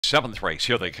Seventh race,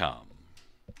 here they come.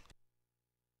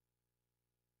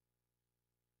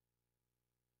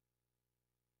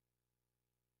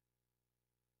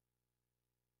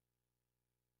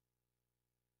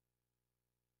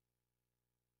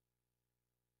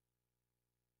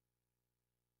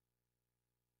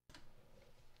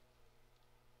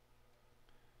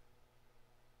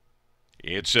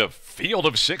 It's a field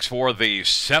of six for the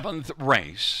seventh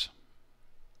race.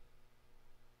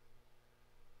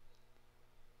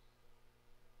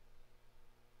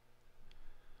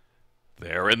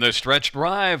 They're in the stretch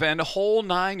drive, and whole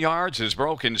 9 yards is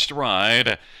broken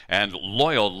stride. And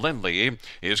Loyal Lindley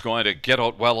is going to get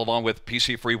out well along with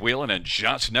PC Freewheelin' and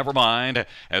Just Never Mind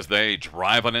as they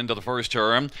drive on into the first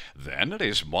turn. Then it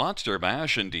is Monster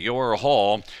Mash and Dior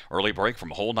Hall. Early break from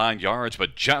whole 9 yards,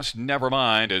 but Just Never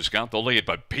Mind has got the lead.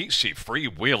 But PC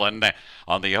Freewheelin'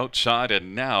 on the outside,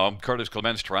 and now Curtis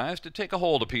Clements tries to take a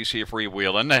hold of PC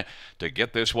Freewheelin' to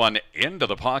get this one into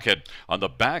the pocket on the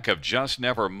back of Just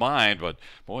Never Mind. But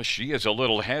boy, she is a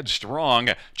little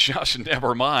headstrong. Just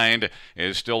Never Mind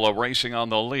is still racing on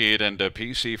the lead, and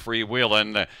PC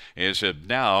Freewheelin' is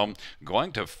now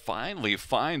going to finally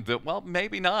find that, well,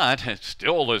 maybe not. It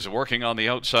still is working on the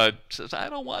outside. Says, I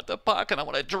don't want the puck, and I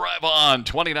want to drive on.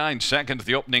 29 seconds,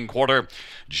 the opening quarter.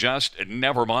 Just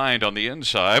Never Mind on the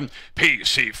inside.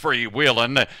 PC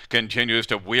Freewheelin' continues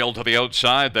to wheel to the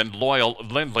outside. Then Loyal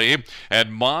Lindley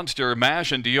and Monster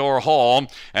Mash and Dior Hall,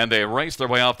 and they race their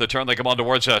way off the turn. They come on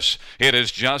towards us. It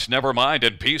is Just Never Mind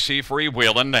and PC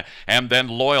Freewheelin', and then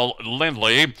Loyal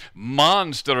Lindley.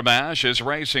 Monster Mash is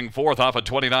racing fourth off a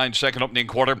 29-second opening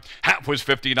quarter. Half was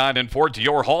 59 and 4.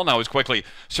 Dior Hall now is quickly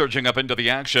surging up into the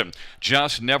action.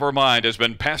 Just Never Mind has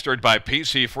been pestered by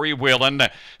PC Freewheelin'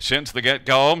 since the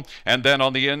get-go, and then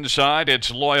on the inside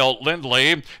it's Loyal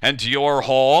Lindley and Dior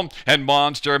Hall and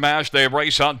Monster Mash. They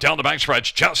race on down the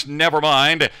backstretch. Just Never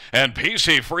Mind and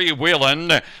PC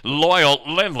Freewheelin'. Loyal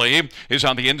Lindley is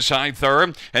on the inside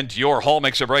third, and Dior Hall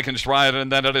makes a break in stride,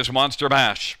 and then it is Monster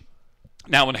Mash.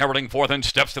 Now inheriting fourth and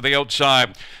steps to the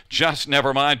outside. Just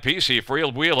Never Mind. PC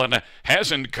Freewheelin'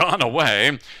 hasn't gone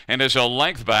away and is a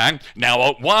length back. Now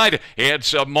out wide,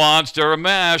 it's a Monster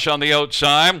Mash on the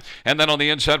outside. And then on the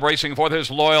inside, racing fourth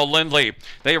is Loyal Lindley.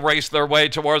 They race their way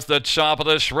towards the top of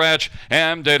the stretch,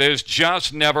 and it is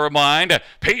Just Never Mind.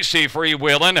 PC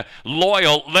Freewheelin',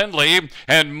 Loyal Lindley,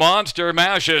 and Monster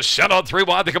Mash is set on three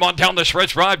wide. They come on down the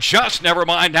stretch drive. Just Never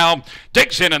Mind now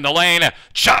digs in the lane.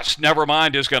 Just Never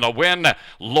Mind is going to win.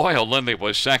 Loyal Lindley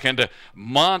was second.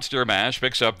 Monster Mash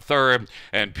picks up third,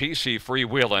 and PC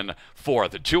Freewheelin'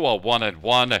 fourth. 2:01 and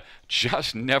 1.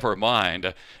 Just Never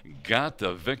Mind got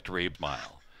the victory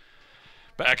mile.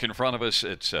 Back in front of us,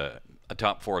 it's a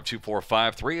top four of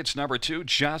 2-4-5-3. It's number 2,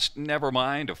 Just Never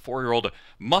Mind, a 4-year-old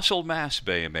muscle mass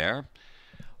bay mare.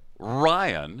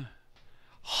 Ryan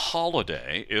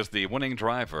Holiday is the winning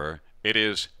driver. It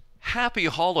is Happy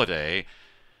Holiday.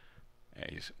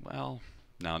 Well,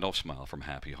 now, no smile from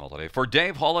Happy Holiday. For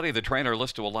Dave Holiday, the trainer,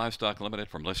 Listowel Livestock Limited,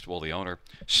 from Listowel, the owner.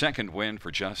 Second win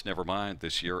for Just Never Mind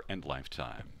this year and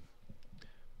lifetime.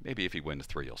 Maybe if he wins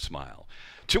 3, he'll smile.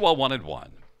 2:01 and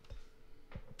 1.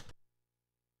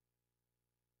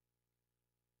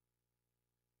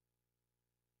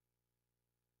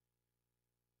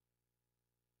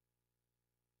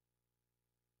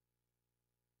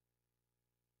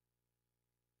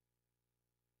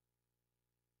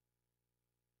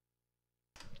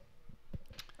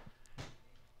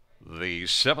 The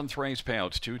seventh race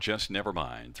payouts to Just Never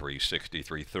Mind, $360,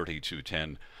 $330,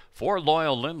 $210. For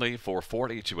Loyal Lindley,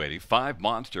 $440, $285.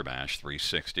 Monster Mash,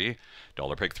 $360.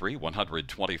 Dollar pick 3,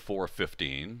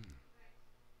 $124.15.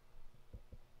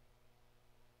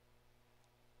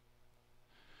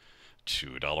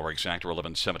 $2 exactor,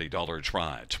 $11.70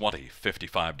 try, $20,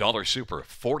 $55 super,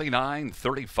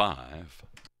 $49.35.